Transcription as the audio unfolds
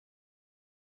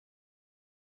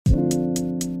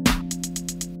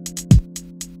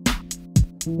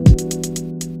Hi,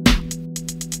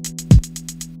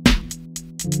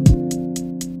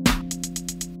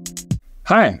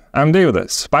 I'm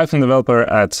Deividas, Python developer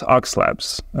at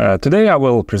Oxylabs. Today I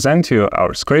will present you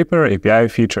our scraper API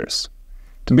features.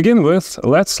 To begin with,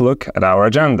 let's look at our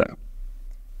agenda.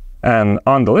 And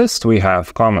on the list we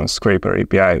have common scraper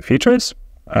API features.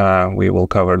 We will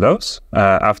cover those.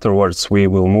 Afterwards we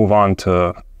will move on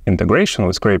to integration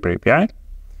with scraper API.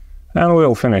 And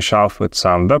we'll finish off with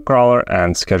some web crawler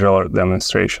and scheduler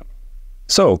demonstration.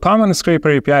 So, common scraper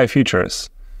API features.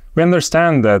 We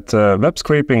understand that web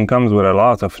scraping comes with a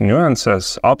lot of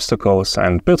nuances, obstacles,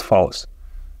 and pitfalls.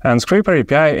 And Scraper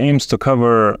API aims to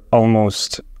cover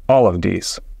almost all of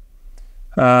these.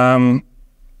 And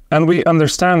we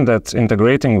understand that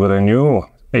integrating with a new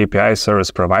API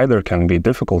service provider can be a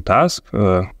difficult task,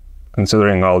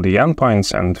 considering all the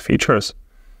endpoints and features.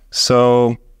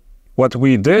 So what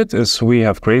we did is we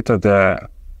have created the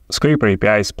Scraper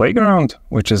API's playground,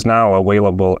 which is now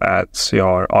available at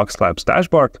your Oxylabs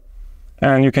dashboard.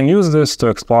 And you can use this to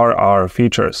explore our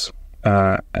features.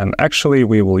 And actually,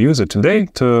 we will use it today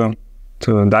to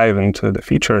dive into the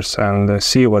features and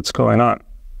see what's going on.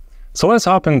 So let's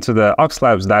hop into the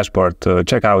Oxylabs dashboard to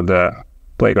check out the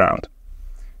playground.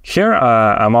 Here,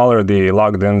 I'm already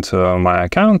logged into my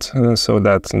account so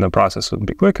that the process would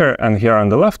be quicker. And here on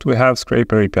the left, we have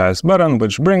Scraper API's button,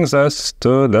 which brings us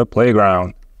to the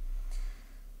playground.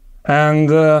 And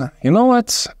you know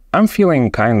what? I'm feeling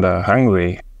kind of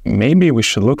hungry. Maybe we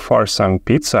should look for some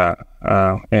pizza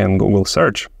in Google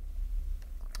search.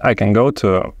 I can go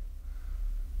to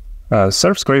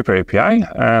Search Scraper API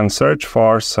and search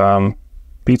for some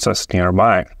pizzas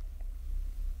nearby.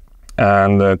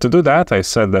 And to do that, I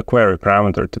set the query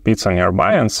parameter to pizza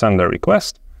nearby and send a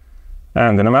request.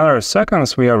 And in a matter of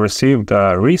seconds, we have received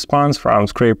a response from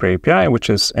Scraper API, which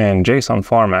is in JSON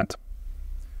format.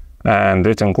 And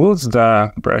it includes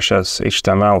the precious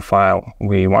HTML file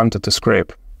we wanted to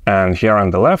scrape. And here on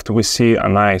the left, we see a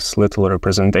nice little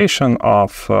representation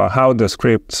of how the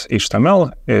script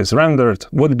HTML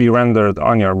would be rendered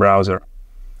on your browser.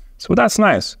 So that's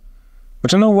nice.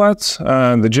 But you know what?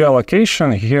 The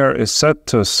geolocation here is set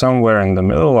to somewhere in the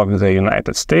middle of the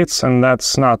United States, and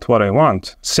that's not what I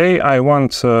want. Say I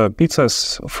want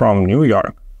pizzas from New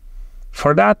York.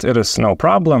 For that, it is no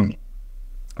problem.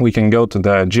 We can go to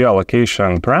the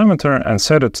geolocation parameter and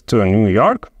set it to New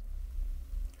York.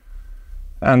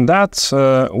 And that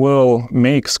will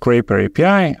make Scraper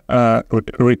API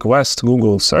request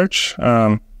Google search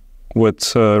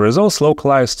with results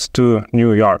localized to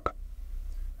New York.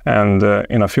 And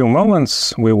in a few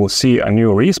moments, we will see a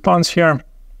new response here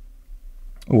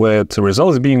with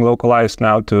results being localized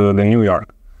now to the New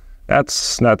York.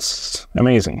 That's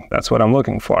amazing. That's what I'm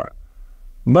looking for.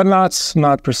 But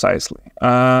not precisely.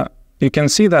 You can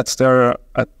see that there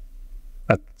are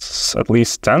at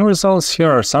least 10 results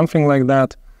here or something like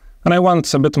that. And I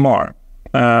want a bit more.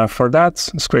 For that,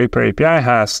 Scraper API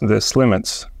has this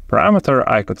limits parameter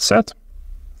I could set.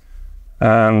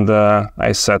 And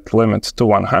I set limit to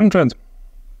 100.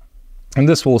 And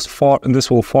this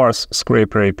will force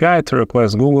Scraper API to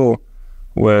request Google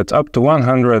with up to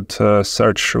 100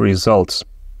 search results.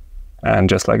 And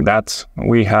just like that,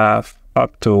 we have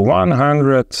up to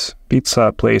 100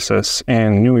 pizza places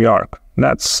in New York.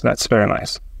 That's very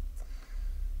nice.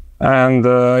 And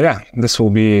yeah, this will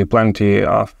be plenty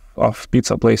of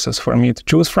pizza places for me to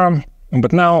choose from.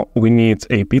 But now we need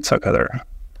a pizza cutter.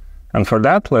 And for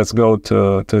that, let's go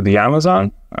to the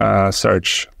Amazon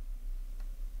search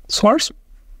source.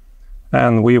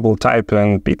 And we will type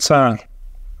in pizza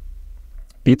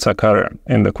cutter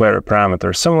in the query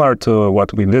parameter, similar to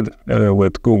what we did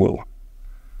with Google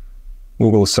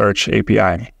Search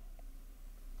API.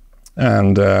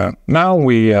 And now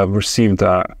we have received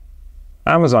an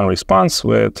Amazon response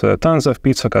with tons of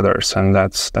pizza cutters, and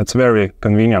that's very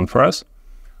convenient for us.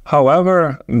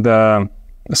 However,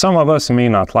 some of us may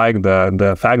not like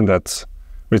the fact that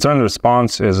return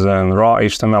response is in raw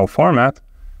HTML format,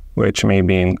 which may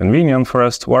be inconvenient for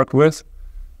us to work with.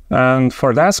 And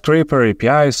for that, Scraper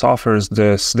APIs offers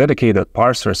this dedicated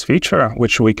parsers feature,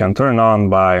 which we can turn on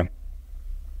by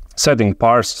setting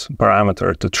parse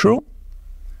parameter to true.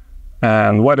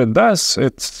 And what it does,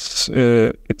 it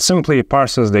simply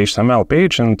parses the HTML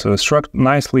page into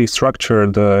nicely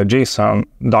structured JSON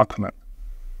document.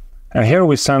 And here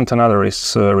we sent another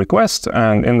request,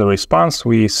 and in the response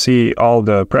we see all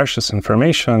the precious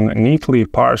information neatly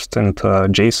parsed into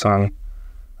JSON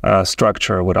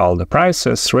structure with all the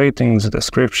prices, ratings,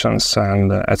 descriptions,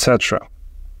 and etc.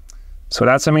 So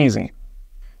that's amazing.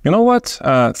 You know what?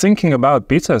 Thinking about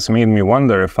pizzas made me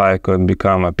wonder if I could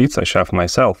become a pizza chef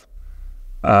myself.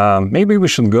 maybe we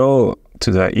should go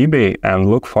to the eBay and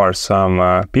look for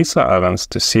some pizza ovens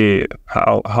to see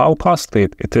how costly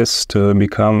it is to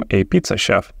become a pizza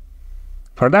chef.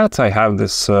 For that, I have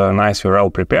this nice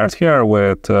URL prepared here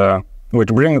with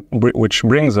which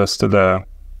brings us to the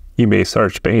eBay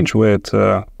search page with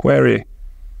query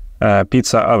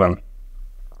pizza oven.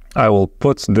 I will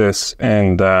put this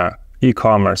in the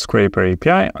e-commerce scraper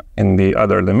API in the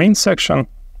other domain section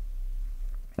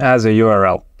as a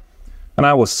URL. And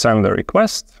I will send the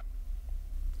request,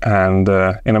 and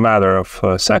in a matter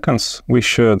of seconds, we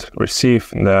should receive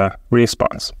the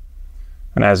response.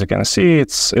 And as you can see,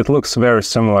 it looks very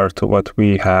similar to what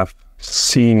we have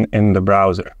seen in the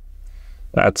browser.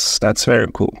 That's very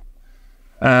cool.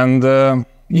 And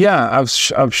yeah,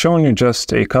 I've shown you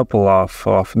just a couple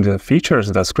of the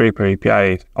features that Scraper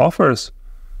API offers.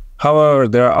 However,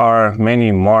 there are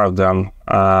many more of them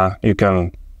you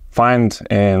can find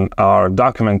in our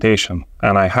documentation,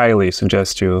 and I highly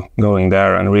suggest you going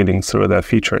there and reading through the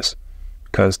features,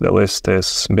 because the list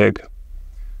is big.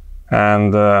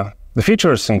 And the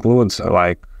features include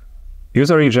like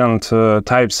user agent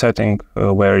typesetting,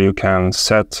 where you can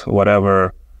set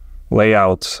whatever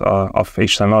layout of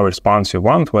HTML response you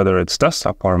want, whether it's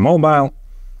desktop or mobile.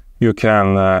 You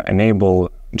can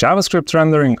enable JavaScript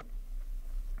rendering,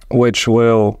 which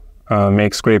will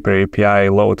make Scraper API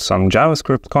load some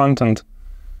JavaScript content,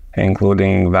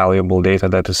 including valuable data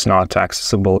that is not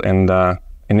accessible in the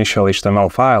initial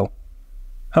HTML file.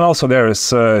 And also there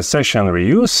is a session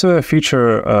reuse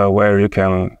feature where you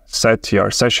can set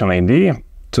your session ID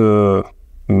to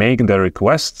make the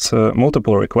requests,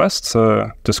 multiple requests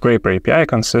to Scraper API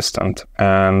consistent,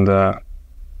 and the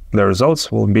results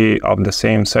will be of the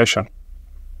same session.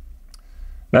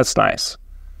 That's nice.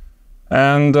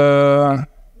 And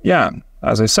yeah,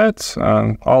 as I said,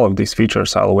 all of these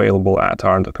features are available at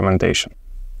our documentation.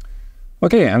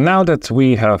 Okay, and now that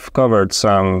we have covered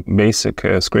some basic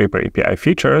Scraper API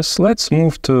features, let's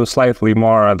move to slightly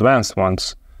more advanced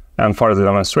ones. And for the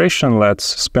demonstration, let's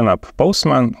spin up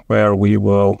Postman, where we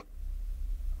will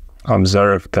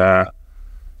observe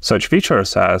such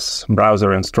features as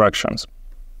browser instructions.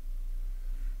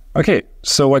 Okay,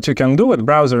 so what you can do with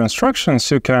browser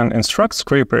instructions, you can instruct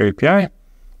Scraper API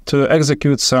to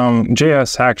execute some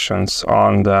JS actions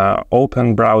on the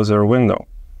open browser window.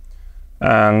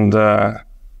 And to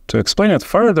explain it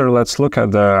further, let's look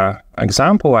at the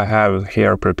example I have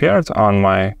here prepared on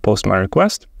my Postman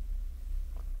request.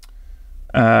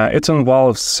 It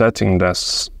involves setting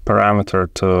this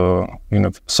parameter to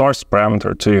source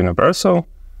parameter to universal,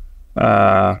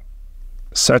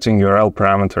 setting URL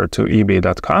parameter to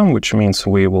ebay.com, which means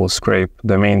we will scrape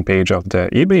the main page of the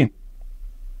eBay.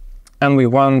 And we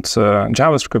want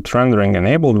JavaScript rendering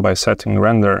enabled by setting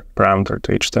render parameter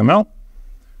to HTML.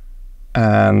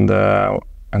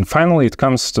 And finally, it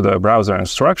comes to the browser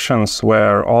instructions,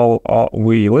 where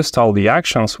we list all the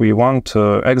actions we want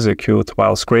to execute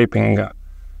while scraping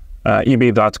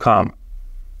ebay.com.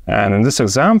 And in this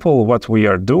example, what we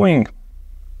are doing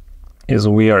is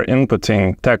we are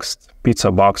inputting text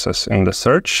pizza boxes in the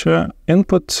search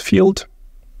input field.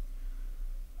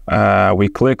 We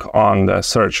click on the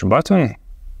search button,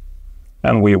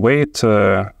 and we wait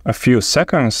a few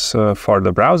seconds for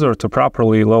the browser to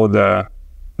properly load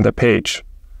the page.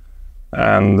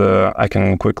 And I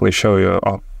can quickly show you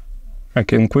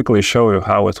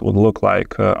how it would look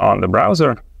like on the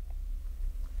browser.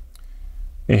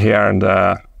 Here,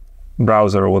 the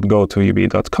browser would go to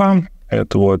ebay.com.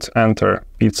 It would enter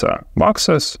pizza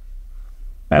boxes,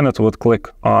 and it would click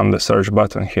on the search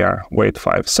button here, wait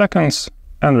 5 seconds,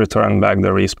 and return back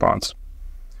the response.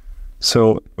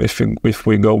 So if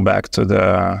we go back to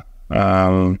the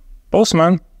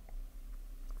Postman,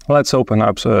 let's open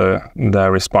up the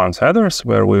response headers,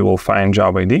 where we will find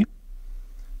job ID.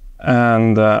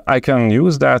 And I can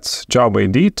use that job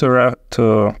ID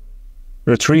to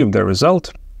retrieve the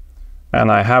result. And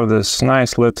I have this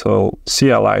nice little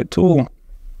CLI tool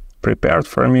prepared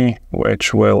for me,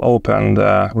 which will open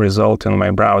the result in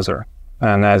my browser.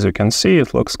 And as you can see,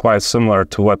 it looks quite similar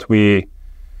to what we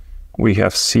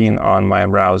have seen on my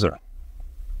browser.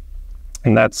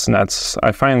 And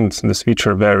I find this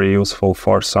feature very useful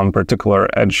for some particular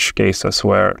edge cases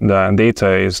where the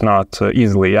data is not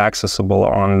easily accessible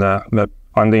on the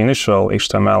initial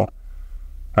HTML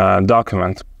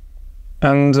document.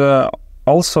 And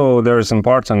also, there is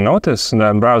important notice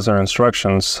that browser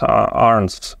instructions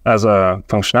aren't, as a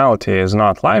functionality, is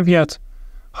not live yet.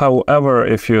 However,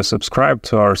 if you subscribe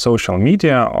to our social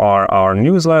media or our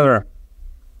newsletter,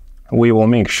 we will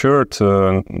make sure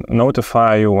to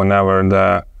notify you whenever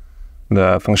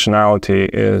the functionality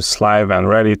is live and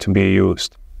ready to be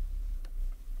used.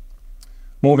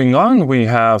 Moving on, we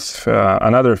have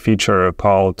another feature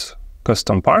called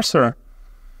custom parser,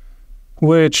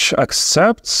 which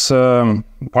accepts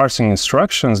parsing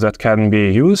instructions that can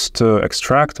be used to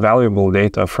extract valuable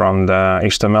data from the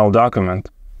HTML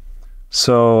document.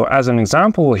 So as an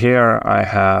example here, I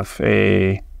have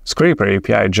a Scraper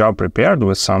API job prepared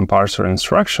with some parser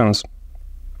instructions.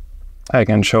 I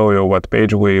can show you what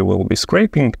page we will be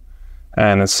scraping,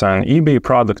 and it's an eBay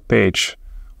product page.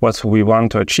 What we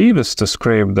want to achieve is to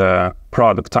scrape the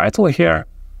product title here,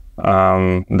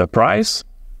 the price,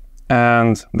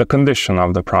 and the condition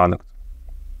of the product.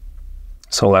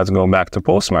 So let's go back to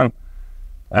Postman.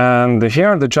 And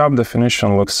here the job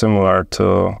definition looks similar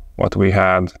to what we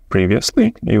had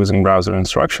previously using browser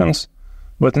instructions.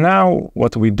 But now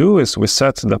what we do is we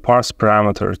set the parse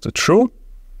parameter to true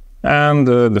and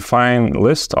define a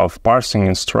list of parsing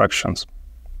instructions.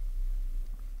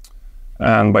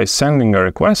 And by sending a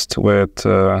request with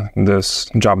this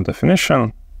job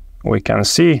definition, we can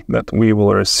see that we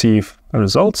will receive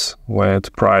results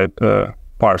with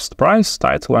parsed price,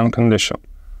 title, and condition.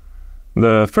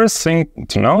 The first thing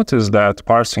to note is that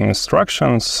parsing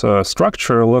instructions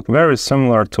structure look very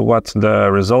similar to what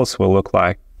the results will look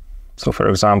like. So for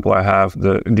example, I have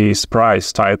these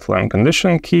price, title, and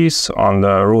condition keys on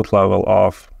the root level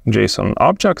of JSON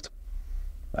object,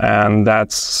 and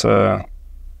that's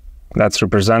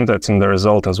represented in the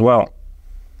result as well.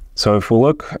 So if we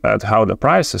look at how the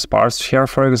price is parsed here,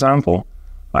 for example,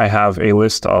 I have a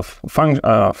list of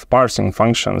parsing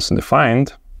functions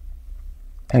defined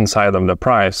inside of the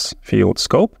price field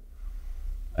scope.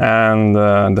 And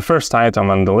the first item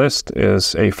on the list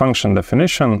is a function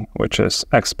definition, which is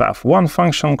xpath1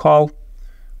 function call,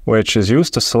 which is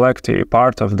used to select a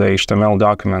part of the HTML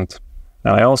document.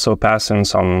 And I also pass in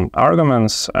some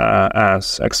arguments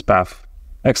as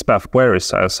xpath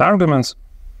queries as arguments,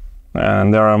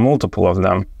 and there are multiple of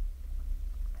them.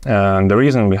 And the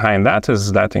reason behind that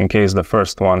is that in case the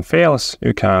first one fails,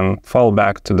 you can fall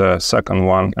back to the second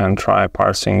one and try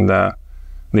parsing the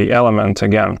element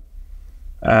again.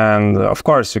 And of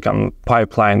course, you can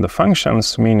pipeline the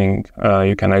functions, meaning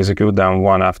you can execute them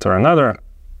one after another.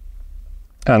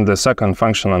 And the second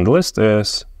function on the list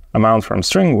is amount from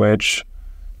string, which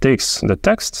takes the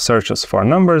text, searches for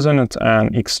numbers in it,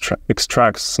 and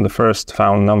extracts the first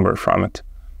found number from it.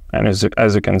 And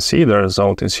as you can see, the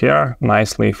result is here,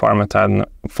 nicely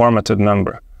formatted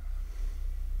number.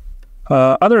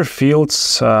 Other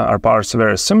fields are parsed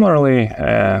very similarly.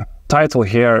 Title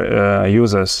here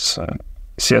uses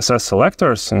CSS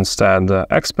selectors instead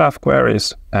XPath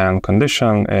queries, and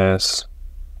condition is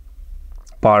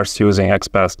parsed using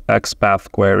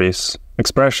XPath queries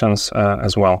expressions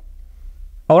as well.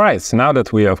 All right, so now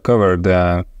that we have covered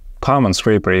the common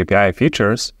Scraper API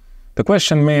features, the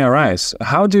question may arise,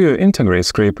 how do you integrate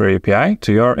Scraper API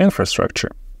to your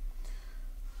infrastructure?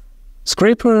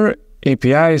 Scraper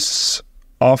APIs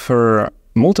offer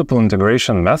multiple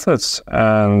integration methods,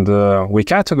 and we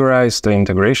categorize the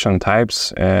integration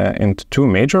types into two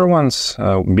major ones,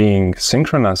 being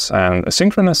synchronous and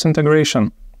asynchronous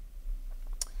integration.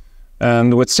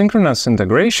 And with synchronous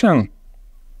integration,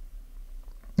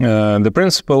 the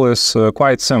principle is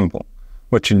quite simple.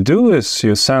 What you do is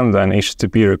you send an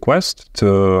HTTP request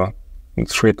to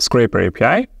Scraper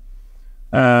API.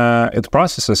 It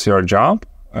processes your job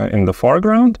in the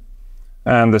foreground,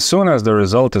 and as soon as the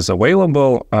result is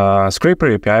available,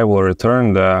 Scraper API will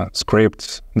return the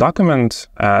scraped document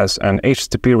as an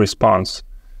HTTP response.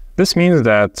 This means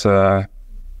that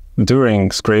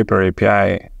during Scraper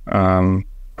API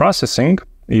processing,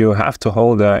 you have to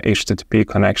hold a HTTP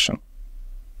connection.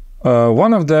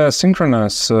 One of the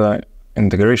synchronous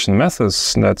integration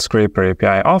methods that Scraper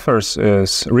API offers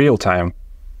is real-time.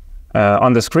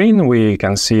 On the screen, we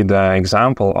can see the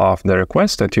example of the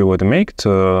request that you would make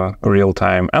to a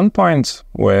real-time endpoint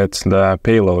with the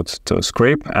payload to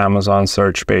scrape Amazon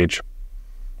search page.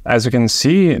 As you can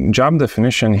see, job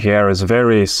definition here is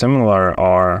very similar,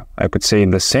 or I could say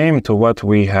the same, to what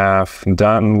we have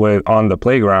done on the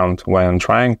playground when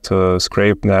trying to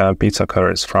scrape the pizza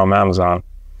curries from Amazon.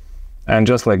 And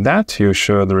just like that, you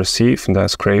should receive the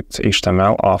scraped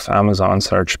HTML off Amazon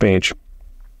search page.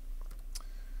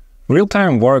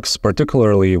 Real-time works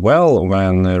particularly well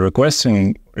when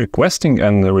requesting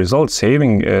and the result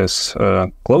saving is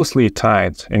closely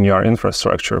tied in your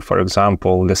infrastructure. For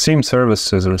example, the same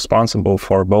service is responsible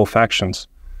for both actions.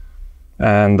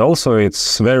 And also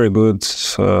it's very good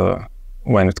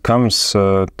when it comes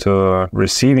to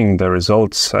receiving the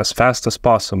results as fast as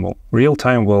possible.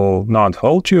 Real-time will not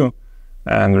hold you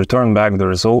and return back the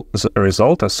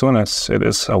result as soon as it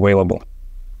is available.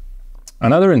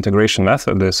 Another integration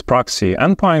method is proxy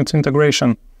endpoint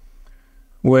integration,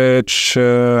 which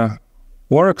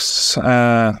works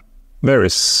very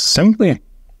simply.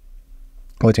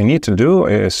 What you need to do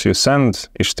is you send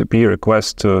HTTP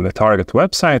request to the target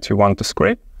website you want to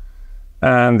scrape,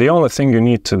 and the only thing you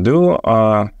need to do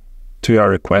to your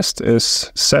request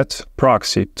is set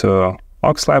proxy to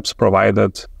Oxylabs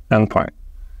provided endpoint,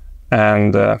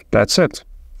 and that's it.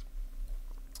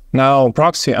 Now,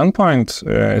 proxy endpoint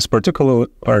is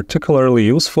particularly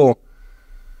useful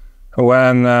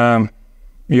when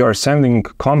you are sending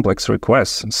complex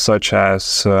requests, such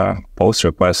as post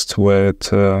requests with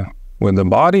the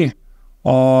body,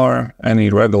 or any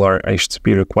regular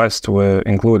HTTP request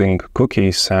including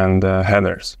cookies and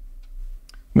headers.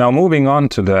 Now, moving on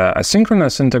to the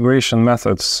asynchronous integration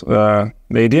methods, the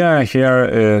idea here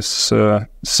is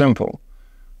simple.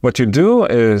 What you do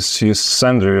is you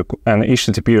send an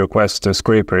HTTP request to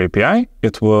Scraper API.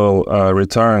 It will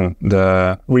return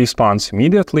the response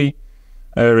immediately.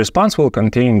 A response will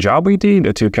contain job ID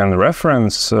that you can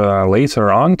reference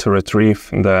later on to retrieve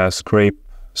the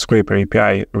Scraper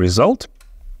API result.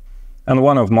 And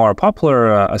one of more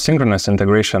popular asynchronous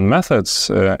integration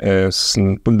methods is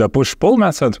the push-pull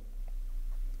method,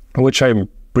 which I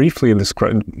briefly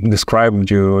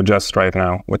described you just right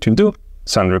now. What you do,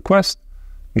 send request,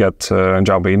 get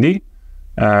job ID,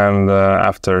 and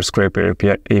after Scraper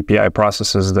API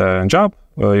processes the job,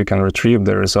 you can retrieve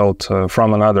the result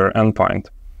from another endpoint.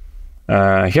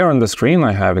 Here on the screen,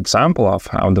 I have example of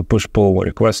how the push-pull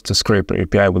request to Scraper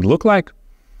API would look like.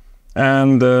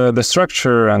 And the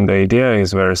structure and the idea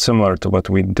is very similar to what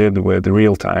we did with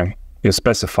real-time. You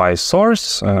specify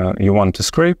source you want to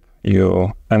scrape,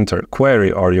 you enter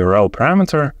query or URL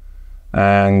parameter,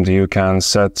 and you can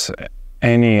set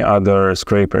any other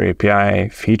Scraper API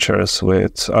features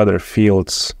with other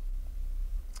fields,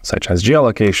 such as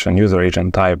geolocation, user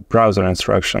agent type, browser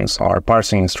instructions, or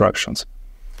parsing instructions.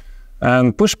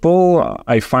 And push-pull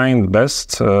I find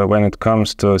best when it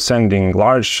comes to sending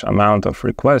large amount of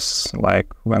requests, like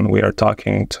when we are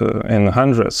talking in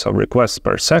hundreds of requests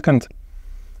per second,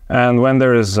 and when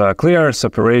there is a clear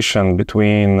separation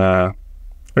between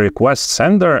request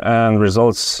sender and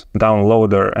results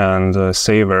downloader and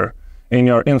saver in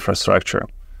your infrastructure.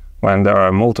 When there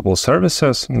are multiple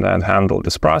services that handle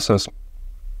this process,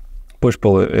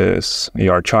 push-pull is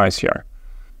your choice here.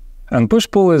 And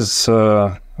push-pull is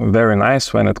very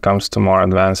nice when it comes to more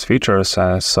advanced features,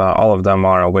 as all of them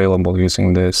are available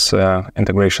using this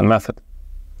integration method.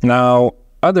 Now,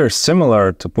 other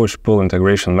similar to push-pull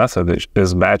integration method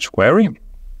is batch query,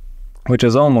 which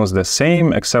is almost the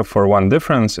same, except for one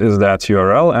difference is that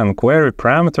URL and query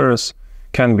parameters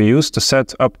can be used to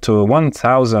set up to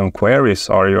 1,000 queries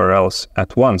or URLs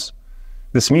at once.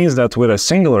 This means that with a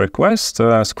single request,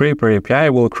 Scraper API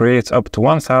will create up to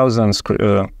 1,000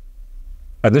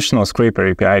 additional Scraper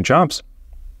API jobs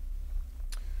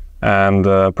and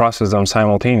process them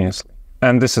simultaneously.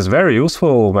 And this is very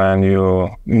useful when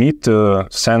you need to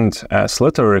send as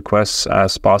little requests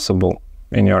as possible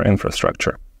in your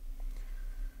infrastructure.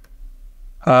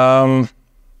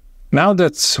 Now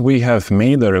that we have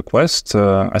made a request,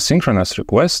 a synchronous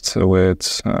request to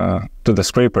the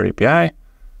Scraper API,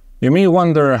 you may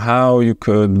wonder how you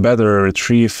could better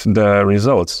retrieve the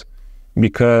results,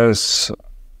 because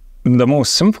the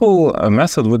most simple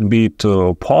method would be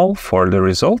to poll for the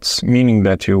results, meaning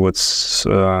that you would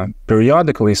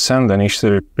periodically send an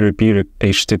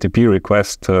HTTP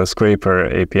request to Scraper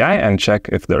API and check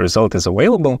if the result is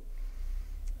available.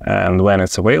 And when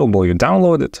it's available, you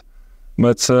download it.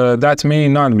 But that may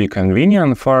not be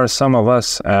convenient for some of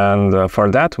us, and for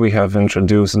that we have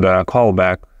introduced the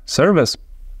callback service.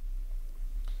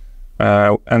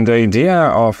 And the idea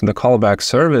of the callback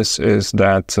service is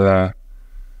that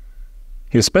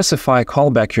you specify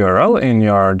callback URL in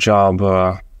your job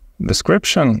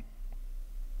description,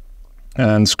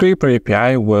 and Scraper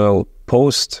API will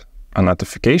post a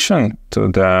notification to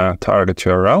the target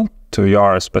URL, to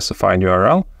your specified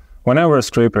URL, whenever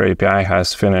Scraper API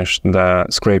has finished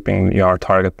scraping your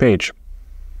target page.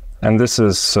 And this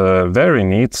is very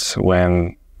neat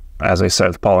when, as I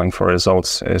said, polling for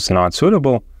results is not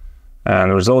suitable,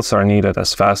 and results are needed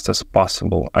as fast as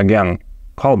possible. Again,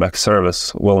 callback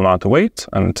service will not wait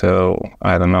until,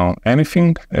 I don't know,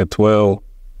 anything. It will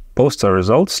post the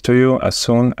results to you as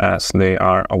soon as they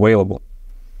are available.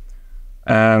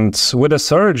 And with a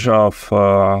surge of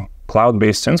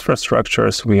cloud-based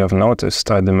infrastructures, we have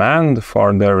noticed a demand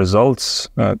for the results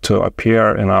to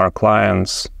appear in our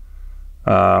clients'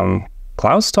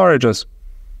 cloud storages.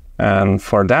 And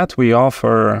for that, we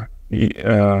offer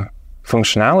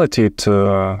functionality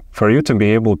for you to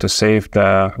be able to save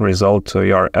the result to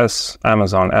your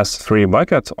Amazon S3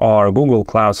 bucket or Google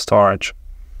Cloud Storage.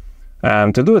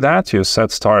 And to do that, you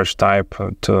set storage type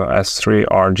to S3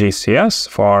 or GCS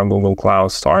for Google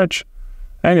Cloud Storage,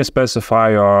 and you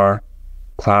specify your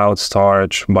cloud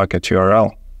storage bucket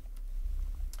URL.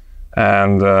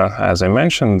 And as I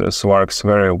mentioned, this works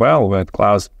very well with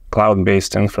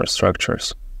cloud-based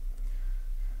infrastructures.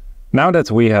 Now that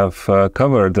we have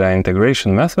covered the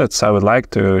integration methods, I would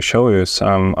like to show you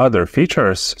some other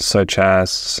features, such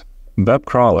as web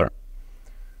crawler.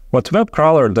 What web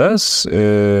crawler does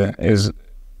is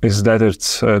that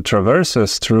it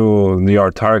traverses through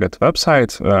your target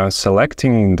website,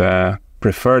 selecting the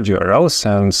preferred URLs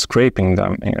and scraping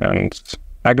them and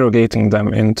aggregating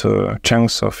them into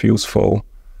chunks of useful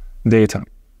data.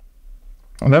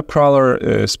 Web crawler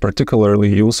is particularly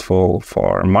useful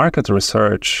for market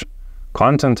research,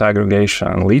 content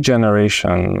aggregation, lead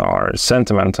generation, or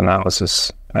sentiment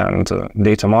analysis, and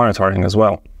data monitoring as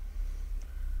well.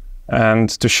 And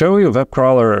to show you web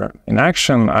crawler in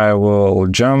action, I will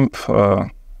jump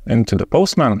into the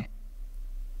Postman.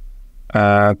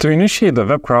 To initiate the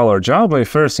web crawler job, I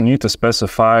first need to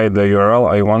specify the URL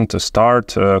I want to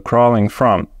start crawling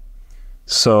from.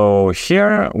 So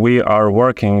here we are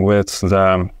working with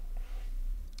the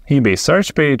eBay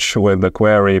search page with the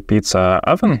query pizza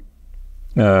oven,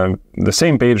 the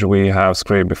same page we have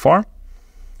scraped before.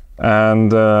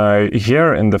 And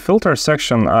here in the filter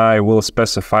section, I will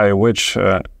specify which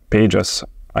pages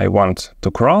I want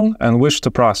to crawl and which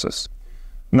to process.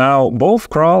 Now, both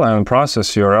crawl and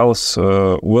process URLs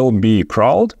will be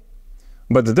crawled,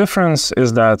 but the difference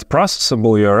is that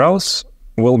processable URLs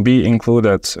will be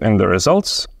included in the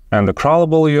results and the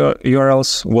crawlable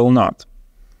URLs will not.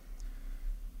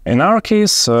 In our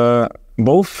case,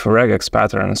 both regex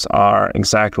patterns are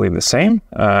exactly the same,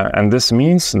 and this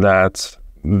means that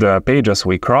the pages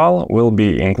we crawl will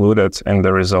be included in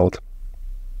the result.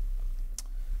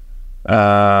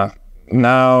 Now,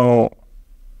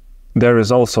 there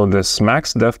is also this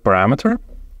max depth parameter,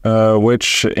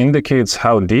 which indicates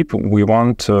how deep we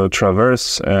want to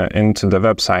traverse into the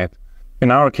website. In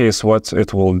our case, what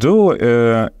it will do,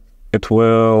 it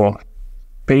will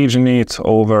paginate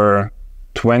over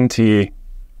 20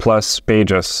 plus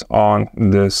pages on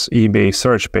this eBay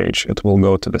search page. It will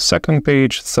go to the second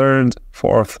page, third,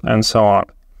 fourth, and so on.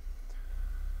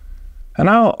 And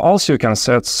now also you can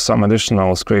set some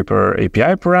additional scraper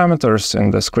API parameters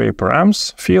in the scrape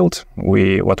params field.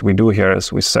 What we do here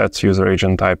is we set user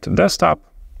agent type to desktop.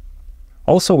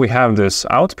 Also, we have this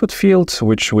output field,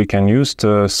 which we can use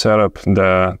to set up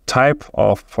the type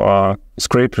of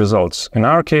scrape results. In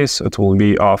our case, it will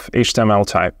be of HTML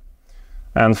type.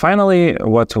 And finally,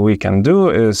 what we can do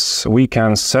is we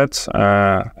can set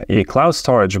a cloud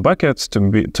storage bucket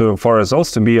for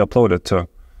results to be uploaded to.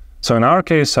 So in our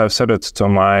case, I've set it to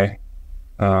my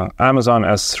Amazon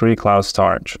S3 cloud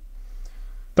storage.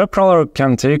 Web crawler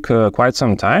can take quite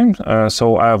some time,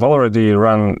 so I've already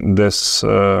run this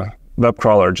web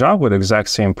crawler job with exact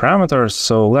same parameters,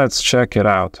 so let's check it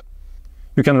out.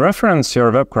 You can reference your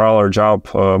web crawler job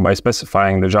by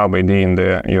specifying the job ID in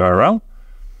the URL,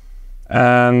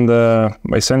 and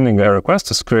by sending a request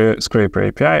to Scraper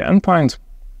API endpoint,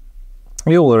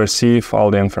 you will receive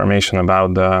all the information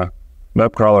about the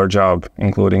web crawler job,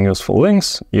 including useful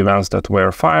links, events that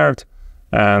were fired,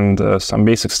 and some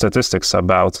basic statistics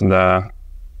about the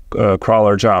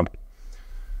crawler job.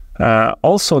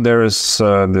 Also, there is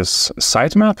this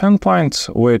sitemap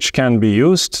endpoint, which can be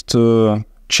used to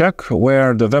check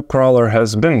where the web crawler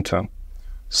has been to.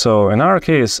 So in our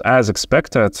case, as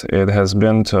expected, it has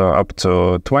been to up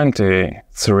to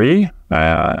 23,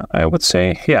 I would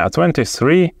say, yeah,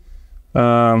 23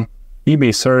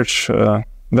 eBay search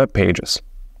web pages.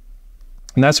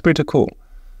 And that's pretty cool.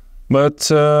 But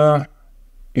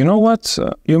you know what?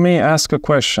 You may ask a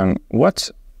question.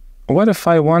 What if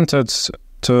I wanted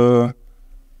to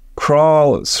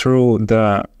crawl through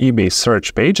the eBay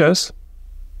search pages,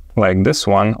 like this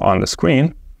one on the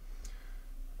screen,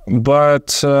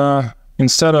 but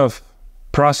instead of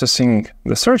processing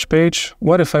the search page,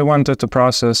 what if I wanted to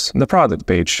process the product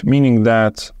page, meaning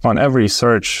that on every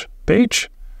search page,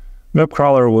 web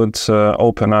crawler would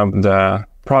open up the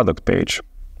product page.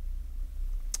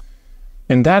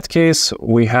 In that case,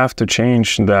 we have to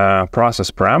change the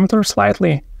process parameter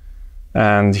slightly.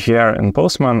 And here in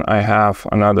Postman, I have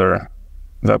another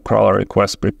web crawler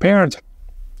request prepared,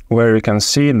 where you can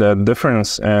see the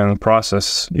difference in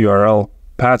process URL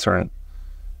pattern.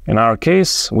 In our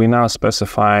case, we now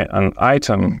specify an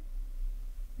item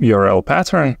URL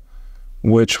pattern,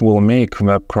 which will make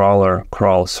web crawler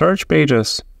crawl search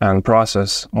pages and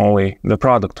process only the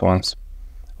product ones.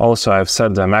 Also, I've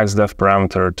set the max def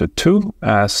parameter to 2,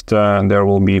 as there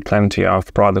will be plenty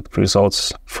of product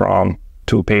results from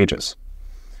 2 pages.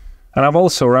 And I've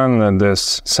also run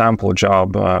this sample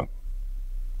job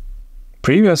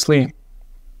previously.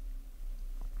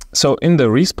 So in the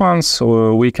response,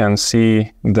 we can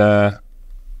see the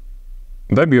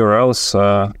web URLs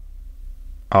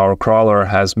our crawler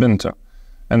has been to.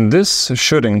 And this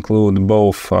should include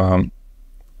both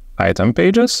item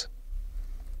pages.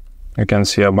 You can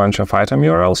see a bunch of item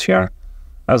URLs here,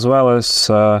 as well as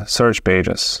search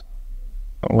pages,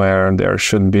 where there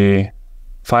should be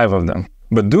 5 of them.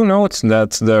 But do note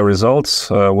that the results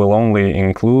will only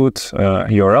include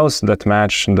URLs that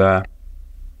match the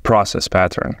process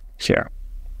pattern here.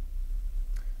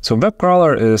 So web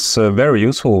crawler is very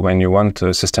useful when you want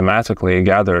to systematically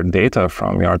gather data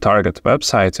from your target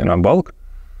website in a bulk.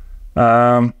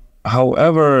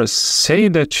 However, say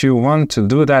that you want to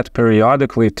do that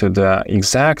periodically to the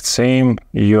exact same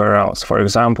URLs. For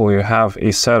example, you have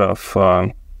a set of,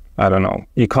 I don't know,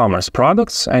 e-commerce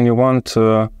products, and you want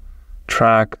to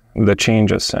track the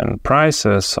changes in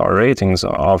prices or ratings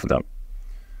of them.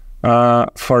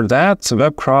 For that,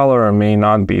 web crawler may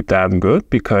not be that good,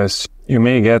 because you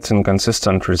may get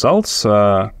inconsistent results,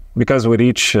 because with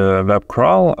each web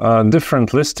crawl,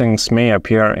 different listings may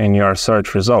appear in your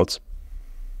search results.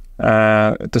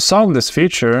 To solve this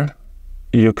feature,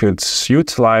 you could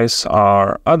utilize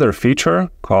our other feature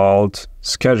called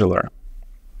Scheduler.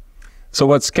 So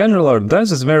what Scheduler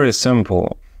does is very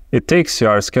simple. It takes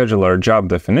your scheduler job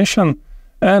definition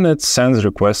and it sends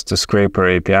requests to Scraper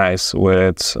APIs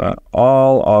with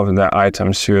all of the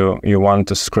items you want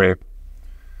to scrape.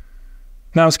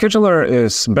 Now, Scheduler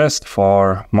is best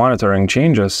for monitoring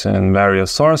changes in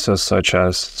various sources, such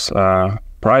as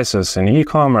prices in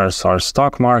e-commerce or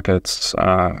stock markets,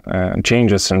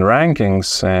 changes in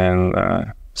rankings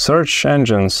and search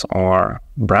engines or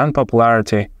brand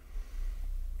popularity.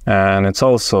 And it's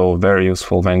also very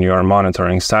useful when you're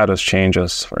monitoring status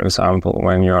changes. For example,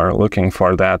 when you're looking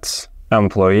for that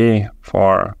employee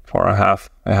for a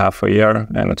half a year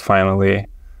and it finally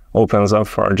opens up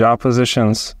for job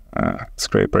positions,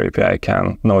 Scraper API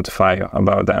can notify you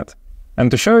about that.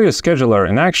 And to show you Scheduler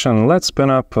in action, let's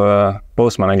spin up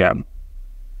Postman again.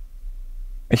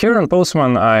 Here in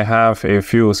Postman, I have a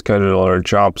few Scheduler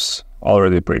jobs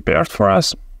already prepared for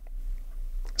us.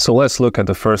 So let's look at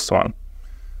the first one.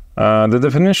 The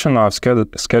definition of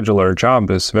scheduler job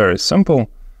is very simple.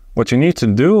 What you need to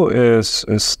do is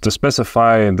to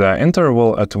specify the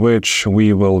interval at which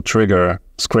we will trigger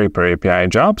Scraper API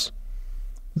jobs.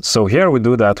 So here we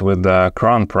do that with the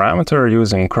cron parameter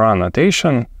using cron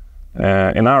notation.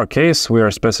 In our case, we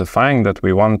are specifying that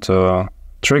we want to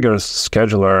trigger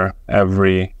scheduler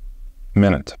every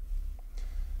minute.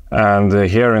 And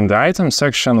here in the item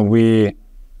section, we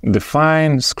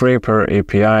define Scraper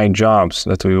API jobs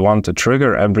that we want to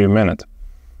trigger every minute.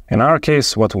 In our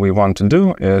case, what we want to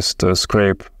do is to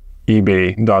scrape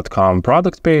ebay.com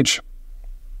product page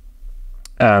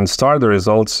and store the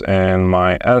results in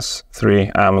my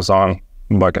S3 Amazon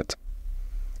bucket.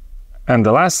 And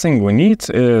the last thing we need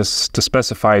is to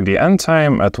specify the end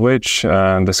time at which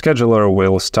the scheduler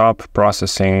will stop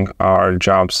processing our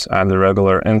jobs at the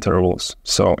regular intervals.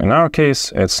 So in our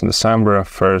case, it's December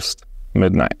 1st,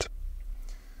 midnight.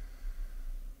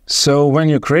 So when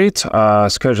you create a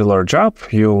scheduler job,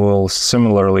 you will,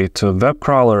 similarly to web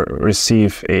crawler,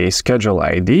 receive a schedule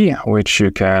ID, which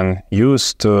you can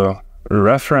use to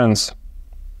reference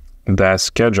the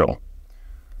schedule.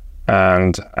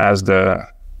 And as the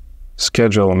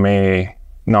schedule may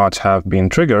not have been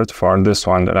triggered for this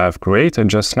one that I've created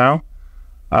just now,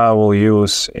 I will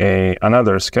use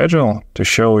another schedule to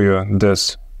show you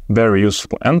this very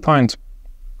useful endpoint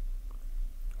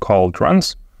called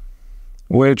runs,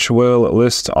 which will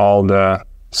list all the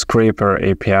Scraper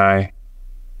API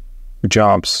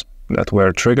jobs that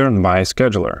were triggered by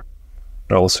scheduler.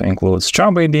 It also includes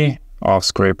job ID of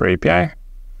Scraper API,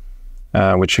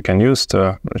 which you can use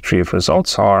to retrieve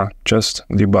results or just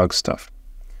debug stuff.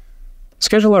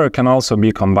 Scheduler can also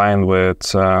be combined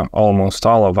with almost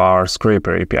all of our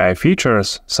Scraper API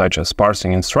features, such as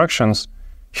parsing instructions.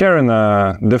 Here in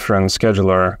a different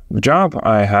scheduler job,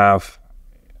 I have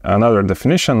another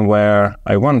definition where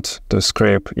I want to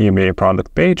scrape eBay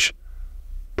product page,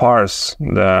 parse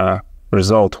the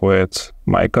result with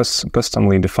my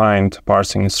customly defined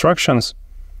parsing instructions,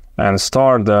 and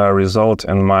store the result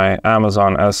in my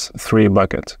Amazon S3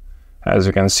 bucket. As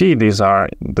you can see, these are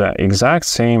the exact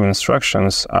same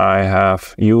instructions I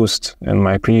have used in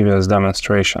my previous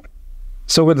demonstration.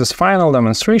 So with this final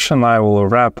demonstration, I will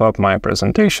wrap up my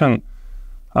presentation.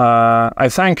 I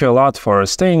thank you a lot for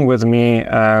staying with me,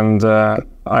 and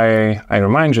I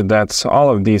remind you that all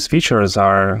of these features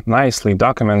are nicely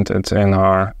documented in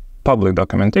our public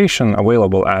documentation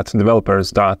available at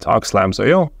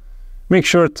developers.oxylabs.io. Make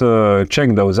sure to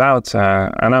check those out,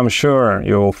 and I'm sure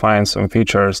you will find some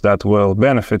features that will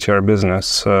benefit your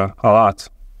business a lot.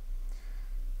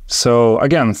 So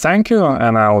again, thank you,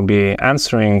 and I'll be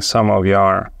answering some of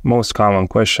your most common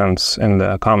questions in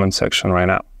the comment section right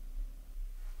now.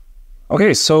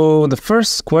 Okay, so the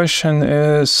first question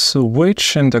is,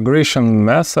 which integration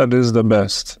method is the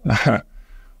best?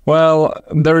 Well,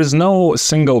 there is no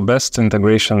single best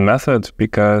integration method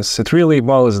because it really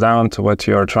boils down to what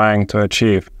you're trying to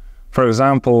achieve. For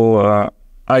example,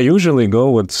 I usually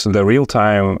go with the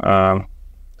real-time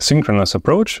synchronous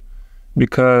approach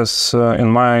because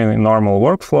in my normal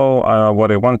workflow,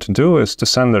 what I want to do is to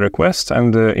send a request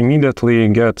and immediately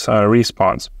get a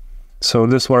response. So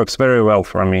this works very well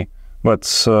for me. But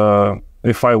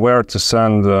if I were to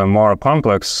send more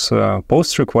complex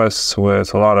post requests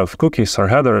with a lot of cookies or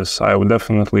headers, I would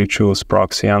definitely choose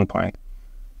proxy endpoint.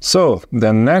 So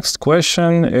the next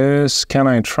question is, can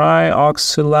I try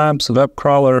Oxylabs web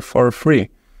crawler for free?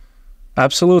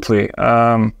 Absolutely.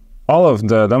 All of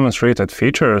the demonstrated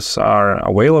features are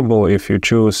available if you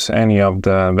choose any of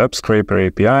the Web Scraper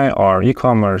API or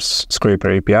e-commerce Scraper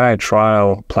API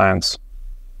trial plans.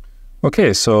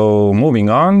 Okay, so moving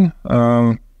on,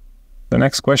 the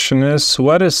next question is,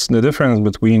 what is the difference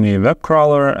between a web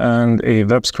crawler and a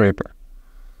web scraper?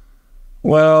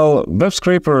 Well, web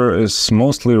scraper is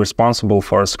mostly responsible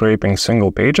for scraping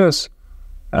single pages,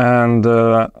 and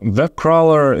web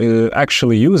crawler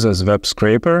actually uses web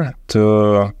scraper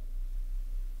to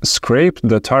scrape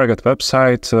the target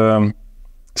website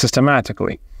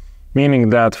systematically,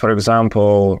 meaning that, for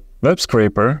example, web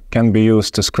scraper can be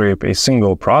used to scrape a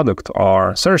single product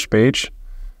or search page,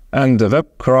 and the web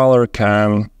crawler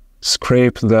can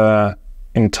scrape the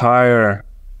entire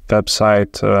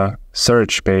website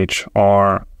search page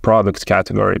or product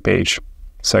category page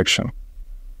section.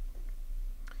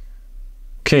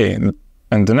 Okay,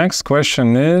 and the next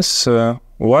question is,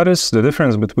 what is the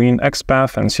difference between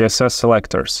XPath and CSS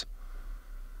selectors?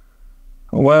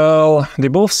 Well, they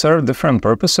both serve different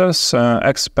purposes.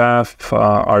 XPath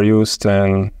are used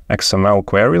in XML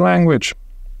query language,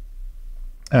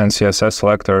 and CSS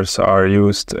selectors are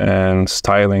used in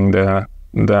styling the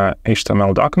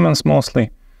HTML documents mostly.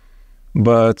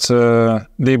 But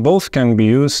they both can be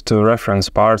used to reference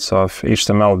parts of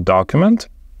HTML document,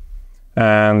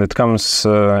 and it comes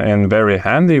in very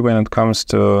handy when it comes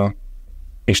to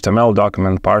HTML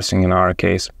document parsing in our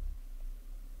case.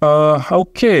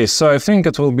 Okay, so I think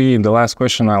it will be the last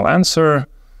question I'll answer.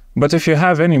 But if you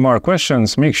have any more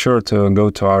questions, make sure to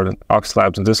go to our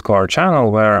Oxylabs Discord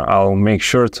channel, where I'll make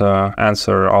sure to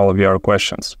answer all of your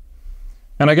questions.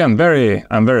 And again,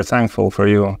 I'm very thankful for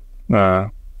you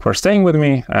for staying with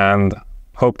me, and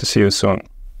hope to see you soon.